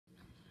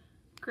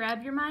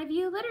Grab your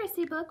MyView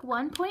Literacy Book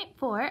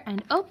 1.4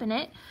 and open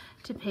it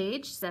to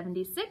page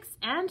 76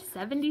 and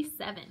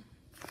 77.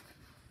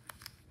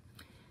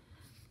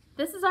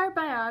 This is our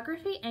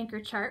biography anchor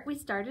chart. We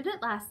started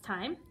it last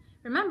time.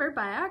 Remember,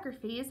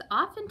 biographies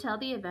often tell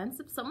the events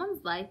of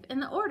someone's life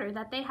in the order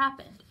that they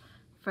happened.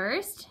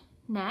 First,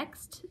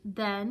 next,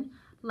 then,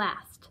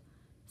 last.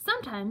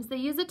 Sometimes they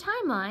use a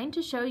timeline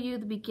to show you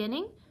the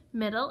beginning,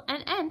 middle,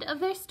 and end of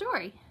their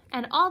story,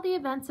 and all the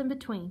events in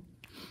between.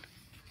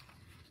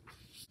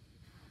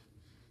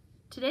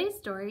 Today's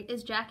story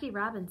is Jackie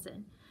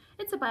Robinson.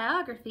 It's a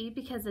biography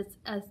because it's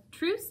a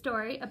true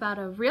story about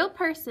a real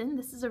person.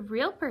 This is a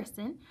real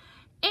person,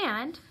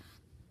 and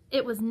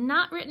it was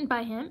not written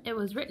by him. It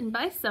was written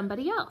by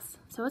somebody else.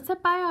 So it's a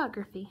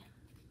biography.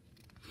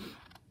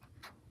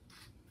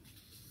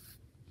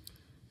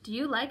 Do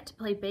you like to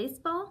play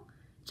baseball?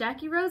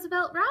 Jackie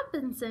Roosevelt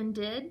Robinson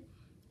did.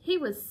 He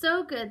was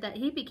so good that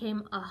he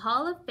became a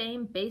Hall of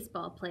Fame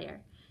baseball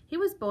player. He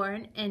was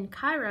born in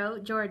Cairo,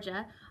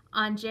 Georgia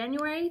on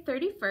January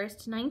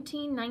 31st,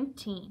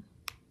 1919.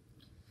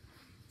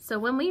 So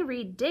when we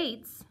read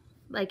dates,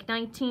 like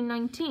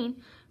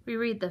 1919, we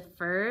read the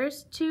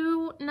first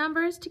two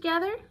numbers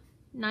together,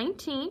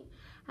 19,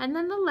 and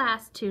then the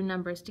last two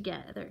numbers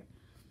together,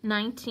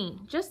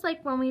 19. Just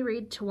like when we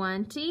read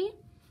 20,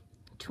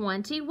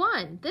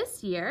 21.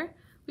 This year,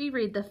 we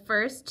read the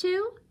first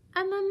two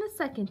and then the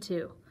second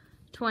two,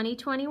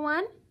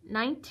 2021,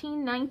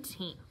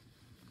 1919.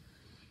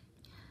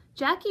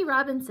 Jackie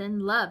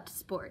Robinson loved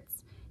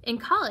sports. In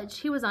college,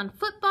 he was on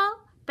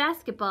football,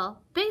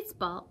 basketball,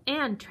 baseball,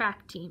 and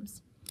track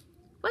teams.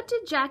 What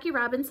did Jackie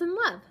Robinson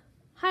love?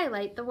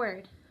 Highlight the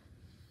word.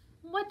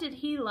 What did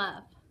he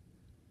love?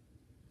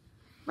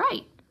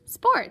 Right,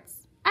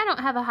 sports. I don't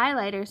have a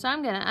highlighter, so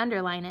I'm going to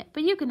underline it,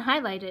 but you can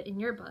highlight it in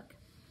your book.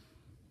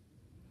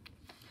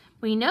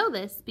 We know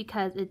this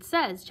because it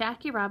says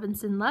Jackie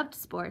Robinson loved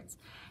sports,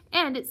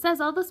 and it says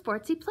all the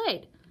sports he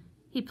played.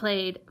 He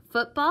played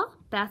football,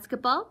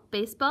 basketball,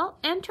 baseball,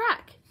 and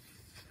track.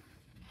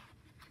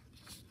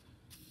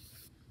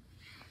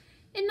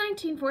 In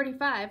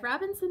 1945,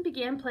 Robinson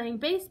began playing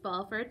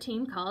baseball for a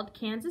team called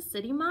Kansas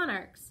City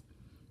Monarchs.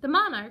 The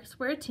Monarchs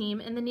were a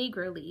team in the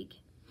Negro League.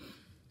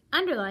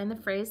 Underline the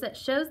phrase that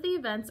shows the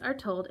events are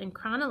told in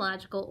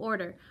chronological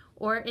order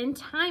or in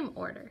time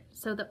order,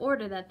 so the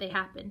order that they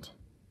happened.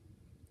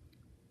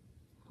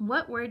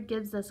 What word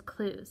gives us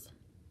clues?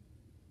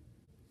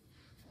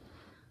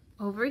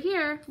 Over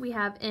here, we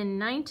have in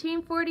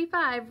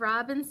 1945,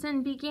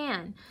 Robinson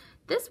began.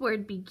 This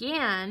word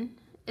began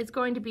is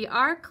going to be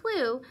our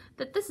clue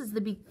that this is the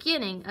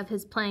beginning of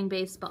his playing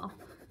baseball.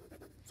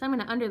 So I'm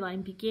going to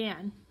underline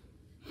began.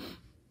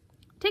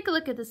 Take a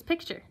look at this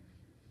picture.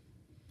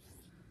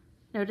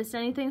 Notice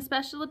anything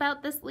special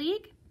about this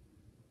league?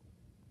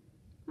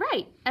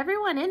 Right,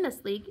 everyone in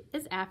this league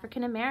is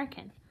African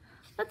American.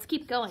 Let's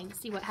keep going to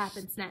see what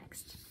happens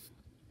next.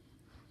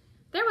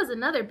 There was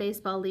another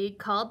baseball league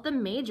called the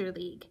Major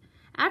League.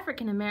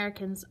 African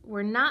Americans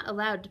were not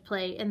allowed to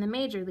play in the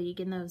Major League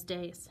in those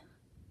days.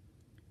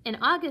 In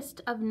August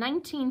of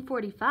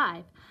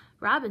 1945,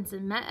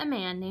 Robinson met a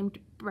man named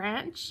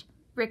Branch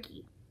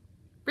Rickey.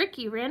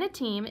 Rickey ran a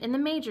team in the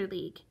Major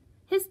League.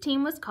 His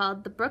team was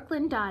called the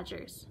Brooklyn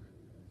Dodgers.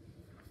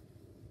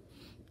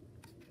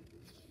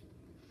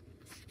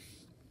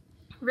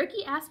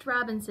 Rickey asked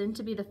Robinson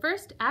to be the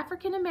first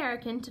African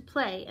American to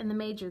play in the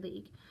Major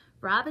League.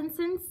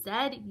 Robinson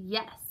said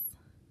yes.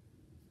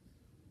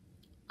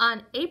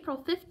 On April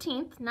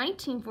 15th,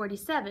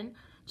 1947,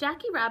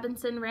 Jackie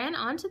Robinson ran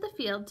onto the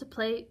field to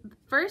play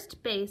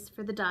first base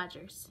for the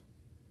Dodgers.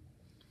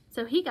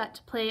 So he got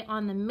to play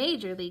on the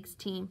Major League's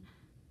team.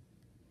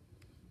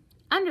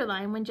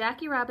 Underline when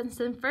Jackie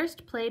Robinson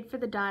first played for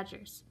the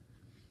Dodgers.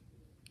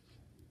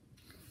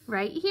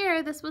 Right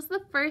here, this was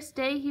the first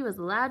day he was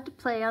allowed to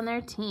play on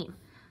their team.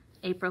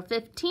 April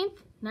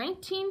 15th,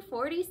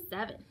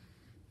 1947.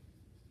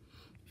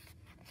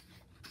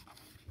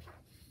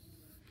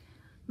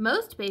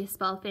 Most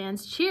baseball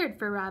fans cheered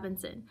for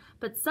Robinson,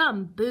 but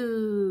some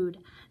booed.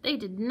 They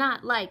did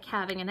not like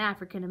having an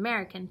African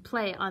American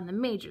play on the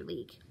Major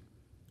League.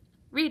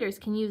 Readers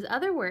can use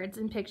other words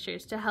and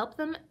pictures to help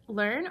them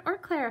learn or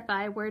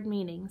clarify word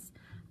meanings.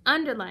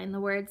 Underline the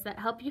words that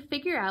help you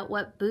figure out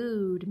what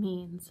booed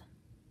means.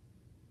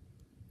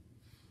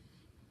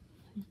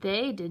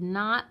 They did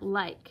not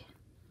like.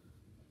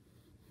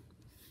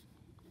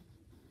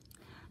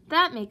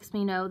 That makes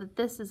me know that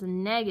this is a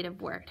negative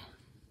word.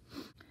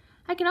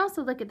 I can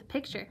also look at the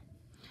picture.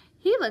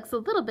 He looks a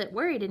little bit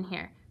worried in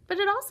here, but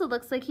it also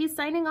looks like he's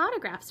signing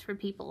autographs for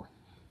people.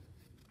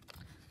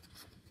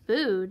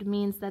 Booed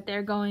means that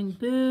they're going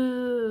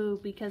boo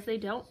because they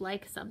don't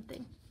like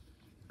something.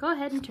 Go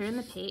ahead and turn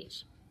the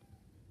page.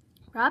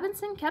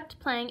 Robinson kept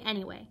playing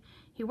anyway.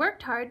 He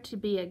worked hard to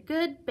be a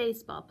good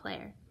baseball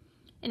player.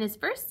 In his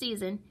first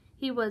season,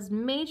 he was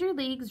Major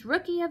League's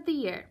Rookie of the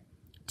Year.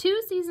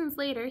 2 seasons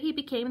later, he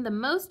became the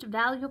most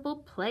valuable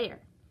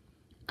player.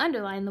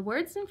 Underline the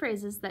words and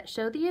phrases that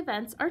show the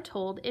events are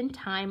told in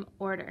time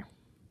order.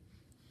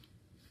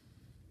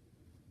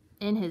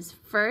 in his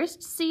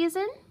first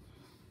season.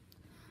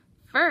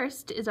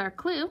 First is our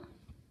clue.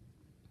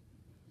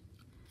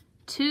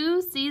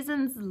 2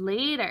 seasons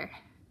later.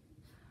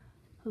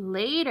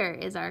 Later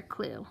is our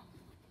clue.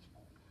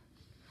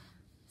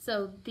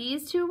 So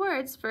these 2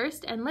 words,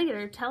 first and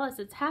later, tell us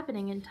it's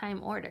happening in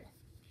time order.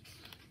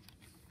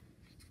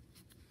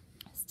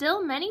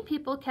 Still, many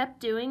people kept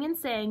doing and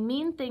saying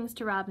mean things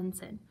to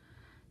Robinson.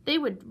 They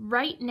would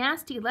write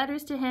nasty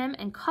letters to him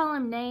and call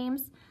him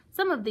names.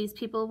 Some of these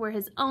people were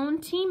his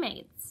own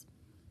teammates.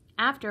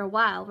 After a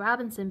while,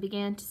 Robinson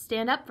began to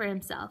stand up for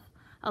himself.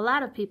 A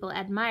lot of people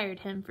admired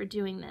him for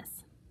doing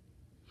this.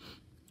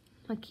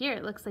 Look here,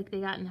 it looks like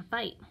they got in a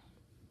fight.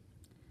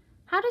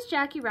 How does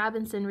Jackie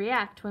Robinson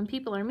react when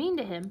people are mean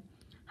to him?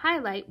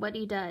 Highlight what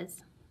he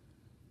does.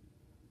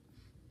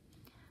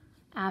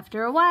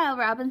 After a while,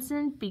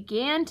 Robinson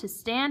began to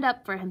stand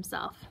up for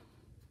himself.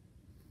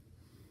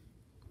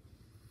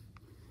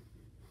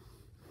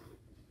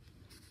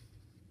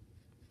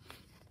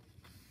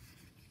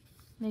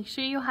 Make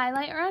sure you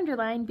highlight or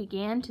underline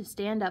began to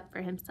stand up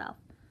for himself.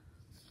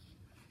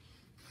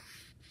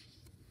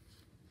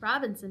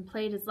 Robinson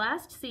played his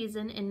last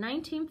season in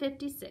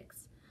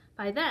 1956.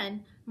 By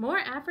then, more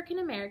African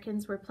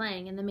Americans were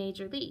playing in the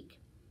Major League.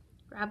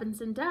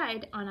 Robinson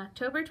died on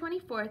October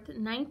 24th,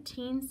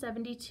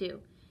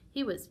 1972.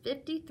 He was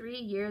 53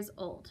 years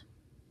old.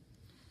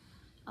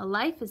 A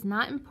life is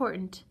not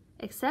important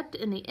except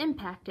in the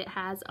impact it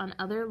has on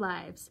other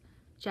lives.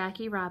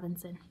 Jackie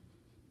Robinson.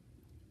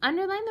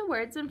 Underline the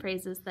words and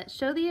phrases that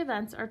show the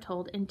events are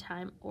told in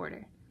time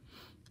order.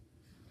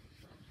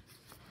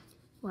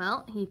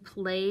 Well, he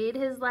played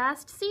his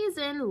last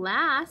season.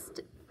 Last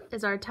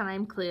is our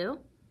time clue.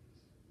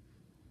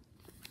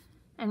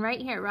 And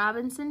right here,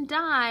 Robinson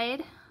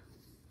died.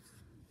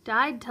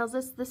 Died tells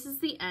us this is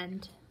the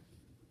end.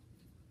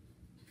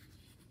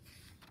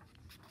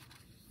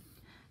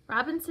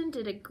 Robinson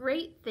did a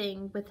great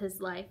thing with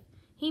his life.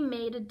 He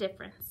made a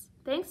difference.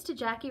 Thanks to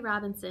Jackie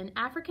Robinson,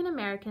 African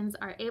Americans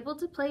are able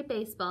to play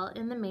baseball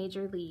in the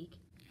Major League.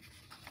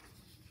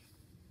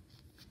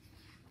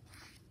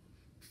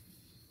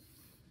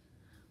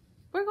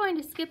 We're going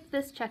to skip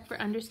this check for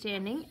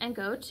understanding and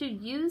go to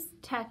use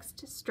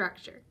text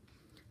structure.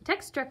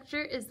 Text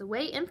structure is the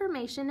way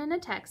information in a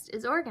text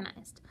is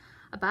organized.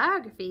 A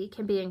biography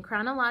can be in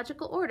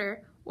chronological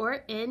order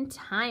or in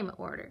time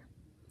order.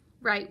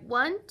 Write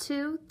 1,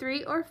 2,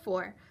 3, or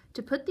 4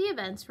 to put the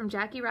events from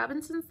Jackie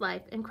Robinson's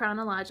life in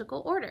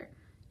chronological order.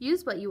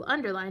 Use what you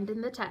underlined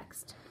in the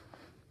text.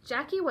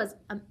 Jackie was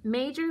a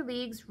Major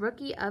League's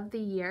Rookie of the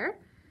Year.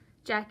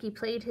 Jackie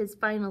played his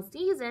final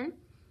season.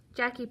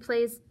 Jackie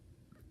plays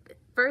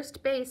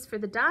first base for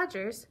the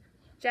Dodgers.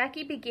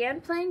 Jackie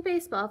began playing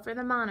baseball for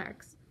the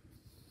Monarchs.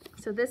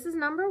 So this is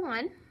number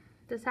 1.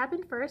 This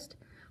happened first.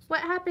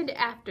 What happened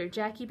after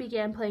Jackie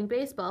began playing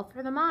baseball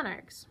for the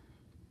Monarchs?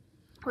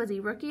 Was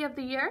he Rookie of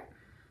the Year?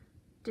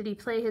 Did he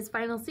play his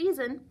final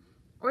season?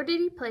 Or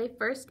did he play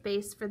first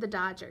base for the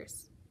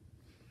Dodgers?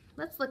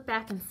 Let's look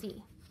back and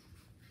see.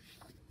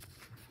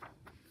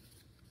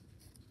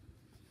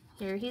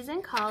 Here he's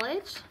in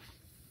college.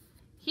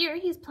 Here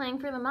he's playing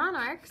for the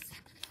Monarchs.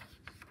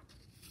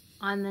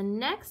 On the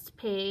next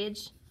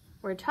page,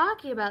 we're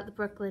talking about the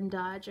Brooklyn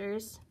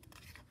Dodgers.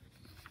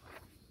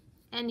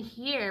 And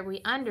here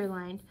we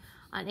underlined,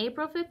 on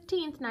April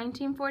 15th,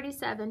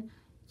 1947,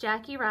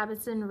 Jackie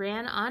Robinson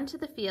ran onto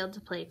the field to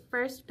play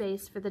first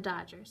base for the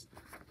Dodgers.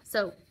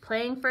 So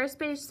playing first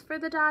base for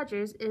the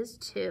Dodgers is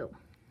 2.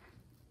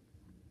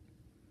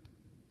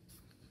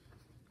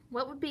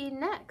 What would be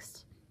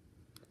next?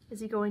 Is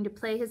he going to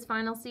play his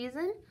final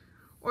season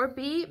or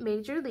be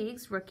Major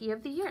League's Rookie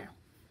of the Year?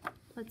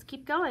 Let's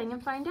keep going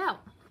and find out.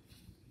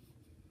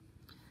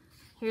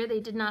 Here they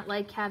did not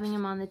like having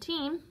him on the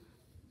team.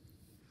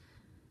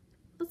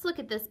 Let's look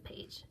at this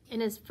page. In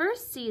his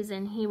first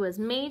season, he was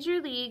Major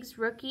League's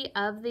Rookie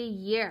of the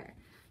Year.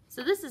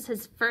 So this is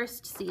his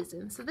first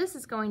season. So this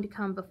is going to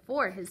come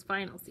before his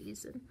final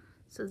season.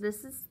 So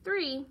this is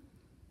 3,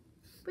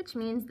 which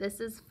means this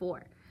is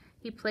 4.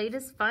 He played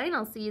his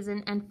final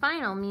season, and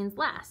final means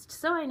last,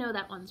 so I know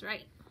that one's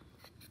right.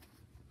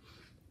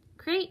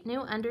 Create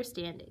new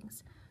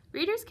understandings.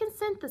 Readers can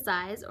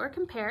synthesize or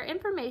compare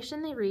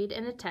information they read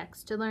in a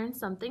text to learn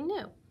something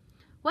new.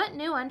 What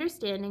new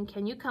understanding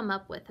can you come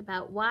up with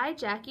about why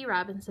Jackie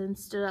Robinson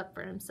stood up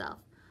for himself?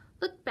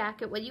 Look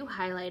back at what you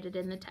highlighted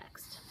in the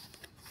text.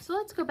 So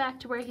let's go back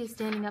to where he's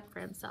standing up for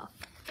himself.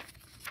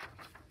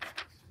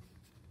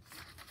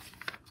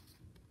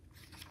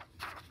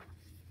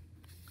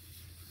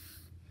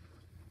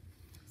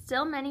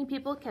 Still, many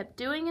people kept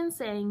doing and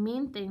saying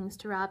mean things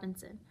to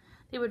Robinson.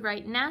 They would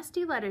write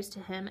nasty letters to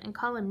him and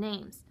call him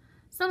names.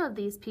 Some of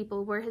these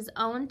people were his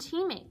own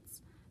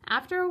teammates.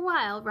 After a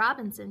while,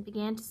 Robinson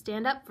began to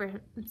stand up for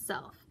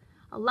himself.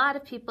 A lot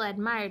of people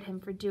admired him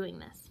for doing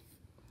this.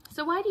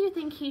 So why do you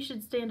think he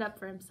should stand up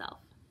for himself?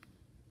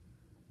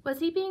 Was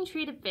he being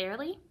treated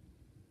fairly?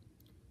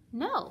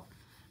 No,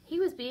 he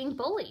was being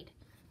bullied.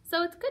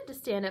 So it's good to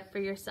stand up for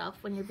yourself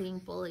when you're being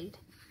bullied.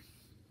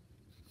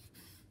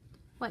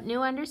 What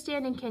new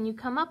understanding can you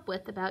come up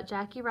with about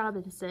Jackie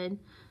Robinson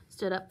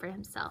stood up for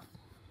himself?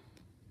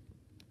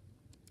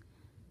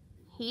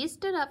 He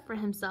stood up for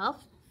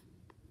himself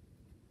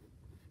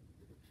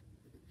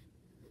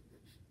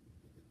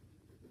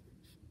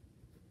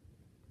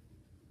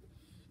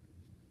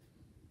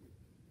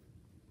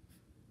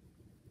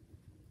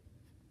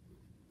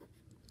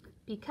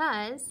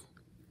because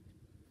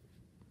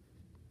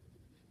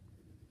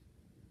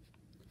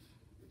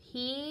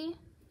he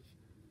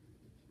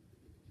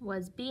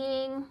was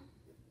being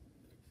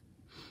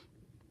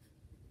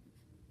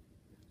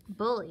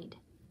bullied.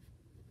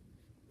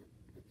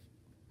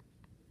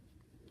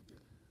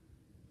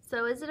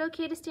 So is it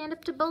okay to stand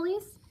up to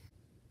bullies?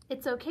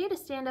 It's okay to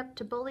stand up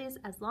to bullies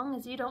as long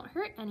as you don't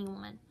hurt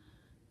anyone.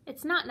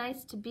 It's not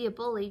nice to be a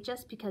bully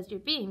just because you're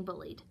being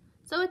bullied.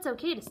 So it's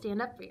okay to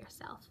stand up for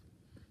yourself.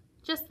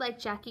 Just like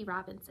Jackie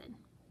Robinson.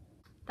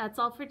 That's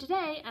all for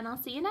today, and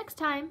I'll see you next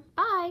time.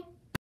 Bye!